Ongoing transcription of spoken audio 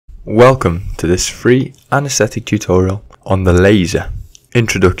Welcome to this free anaesthetic tutorial on the laser.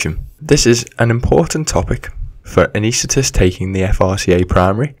 Introduction. This is an important topic for anaesthetists taking the FRCA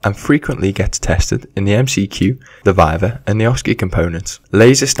primary and frequently gets tested in the MCQ, the Viva and the OSCE components.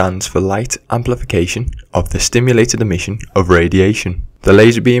 Laser stands for light amplification of the stimulated emission of radiation. The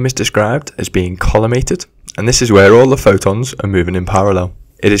laser beam is described as being collimated, and this is where all the photons are moving in parallel.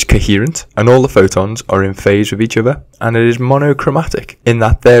 It is coherent and all the photons are in phase with each other, and it is monochromatic in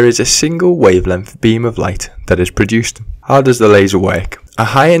that there is a single wavelength beam of light that is produced. How does the laser work? A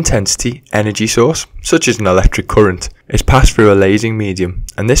high intensity energy source, such as an electric current, is passed through a lasing medium,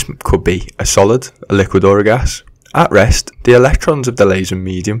 and this could be a solid, a liquid or a gas. At rest, the electrons of the laser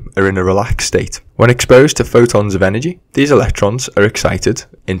medium are in a relaxed state. When exposed to photons of energy, these electrons are excited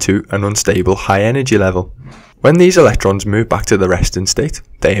into an unstable high energy level. When these electrons move back to the resting state,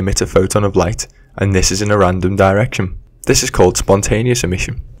 they emit a photon of light, and this is in a random direction. This is called spontaneous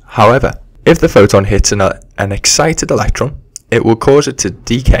emission. However, if the photon hits an excited electron, it will cause it to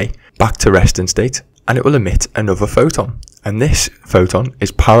decay back to resting state, and it will emit another photon. And this photon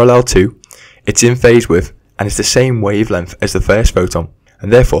is parallel to, it's in phase with, and it's the same wavelength as the first photon,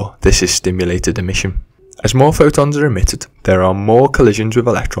 and therefore this is stimulated emission. As more photons are emitted, there are more collisions with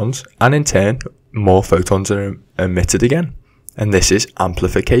electrons, and in turn, more photons are emitted again, and this is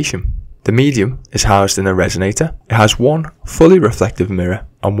amplification. The medium is housed in a resonator. It has one fully reflective mirror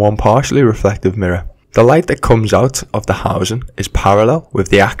and one partially reflective mirror. The light that comes out of the housing is parallel with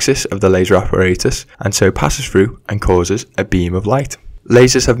the axis of the laser apparatus, and so passes through and causes a beam of light.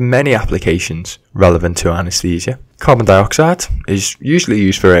 Lasers have many applications relevant to anaesthesia. Carbon dioxide is usually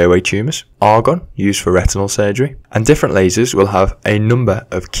used for airway tumours, argon used for retinal surgery, and different lasers will have a number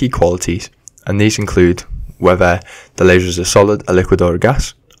of key qualities, and these include whether the laser is a solid, a liquid or a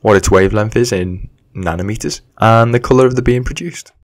gas, what its wavelength is in nanometers, and the colour of the beam produced.